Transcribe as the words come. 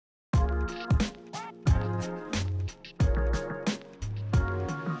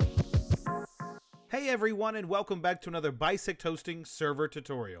Hey everyone, and welcome back to another Bisect Hosting server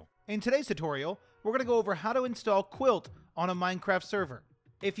tutorial. In today's tutorial, we're going to go over how to install Quilt on a Minecraft server.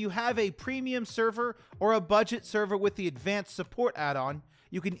 If you have a premium server or a budget server with the advanced support add-on,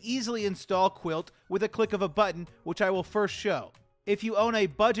 you can easily install Quilt with a click of a button, which I will first show. If you own a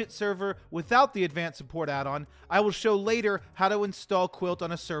budget server without the advanced support add-on, I will show later how to install Quilt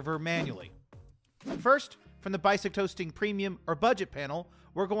on a server manually. First, from the Bisect Hosting Premium or Budget panel,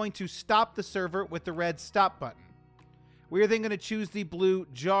 we're going to stop the server with the red Stop button. We are then going to choose the blue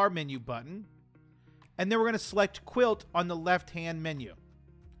Jar menu button, and then we're going to select Quilt on the left-hand menu.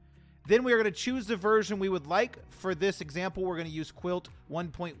 Then we are going to choose the version we would like. For this example, we're going to use Quilt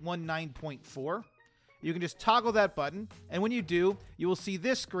 1.19.4. You can just toggle that button, and when you do, you will see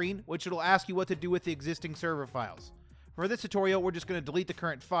this screen, which will ask you what to do with the existing server files. For this tutorial, we're just going to delete the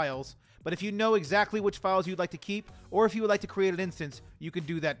current files, but if you know exactly which files you'd like to keep, or if you would like to create an instance, you can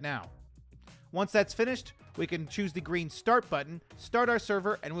do that now. Once that's finished, we can choose the green Start button, start our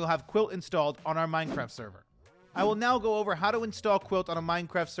server, and we'll have Quilt installed on our Minecraft server. I will now go over how to install Quilt on a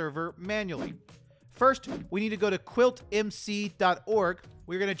Minecraft server manually. First, we need to go to quiltmc.org.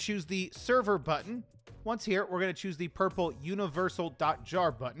 We're going to choose the Server button. Once here, we're going to choose the purple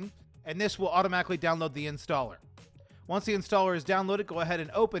universal.jar button, and this will automatically download the installer. Once the installer is downloaded, go ahead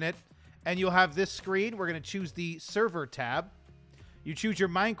and open it, and you'll have this screen. We're going to choose the Server tab. You choose your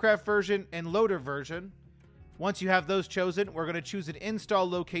Minecraft version and loader version. Once you have those chosen, we're going to choose an install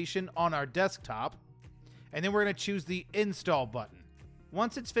location on our desktop, and then we're going to choose the Install button.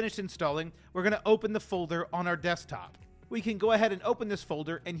 Once it's finished installing, we're going to open the folder on our desktop. We can go ahead and open this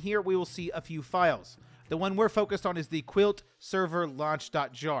folder, and here we will see a few files. The one we're focused on is the Quilt server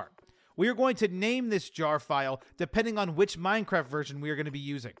launch.jar. We are going to name this jar file depending on which Minecraft version we are going to be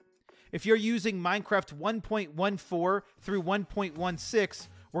using. If you're using Minecraft 1.14 through 1.16,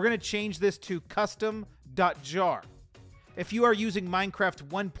 we're going to change this to custom.jar. If you are using Minecraft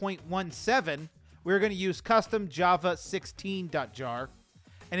 1.17, we're going to use custom java 16.jar.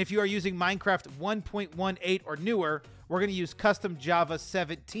 And if you are using Minecraft 1.18 or newer, we're going to use custom java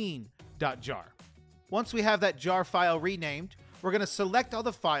 17.jar. Once we have that jar file renamed, we're going to select all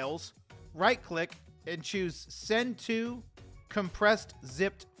the files, right-click, and choose Send to Compressed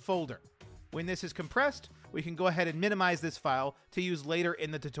Zipped Folder. When this is compressed, we can go ahead and minimize this file to use later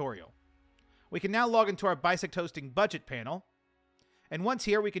in the tutorial. We can now log into our Bisect Hosting Budget panel, and once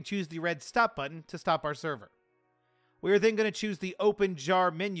here, we can choose the red Stop button to stop our server. We are then going to choose the Open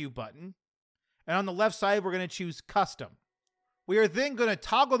Jar menu button, and on the left side, we're going to choose Custom. We are then going to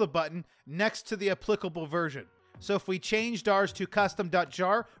toggle the button next to the applicable version. So if we changed ours to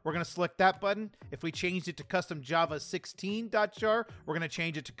custom.jar, we're going to select that button. If we changed it to custom java 16.jar, we're going to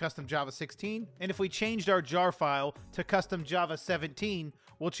change it to custom java 16. And if we changed our jar file to custom java 17,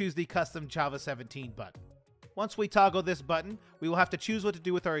 we'll choose the custom java 17 button. Once we toggle this button, we will have to choose what to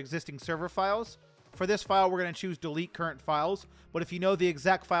do with our existing server files. For this file, we're going to choose delete current files, but if you know the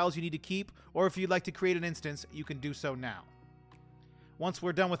exact files you need to keep, or if you'd like to create an instance, you can do so now. Once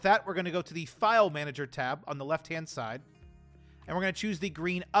we're done with that, we're going to go to the File Manager tab on the left-hand side, and we're going to choose the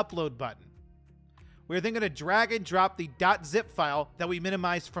green Upload button. We're then going to drag and drop the .zip file that we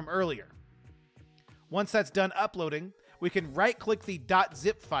minimized from earlier. Once that's done uploading, we can right-click the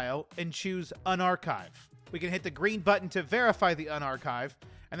 .zip file and choose Unarchive. We can hit the green button to verify the unarchive,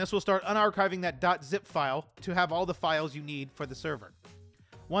 and this will start unarchiving that .zip file to have all the files you need for the server.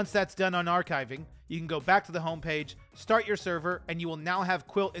 Once that's done unarchiving, you can go back to the home page, start your server, and you will now have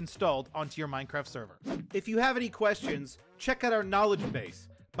Quilt installed onto your Minecraft server. If you have any questions, check out our knowledge base,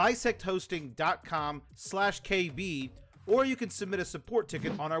 bisecthosting.com/KB, or you can submit a support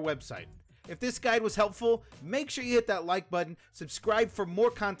ticket on our website. If this guide was helpful, make sure you hit that like button, subscribe for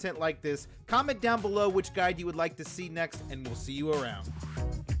more content like this, comment down below which guide you would like to see next, and we'll see you around.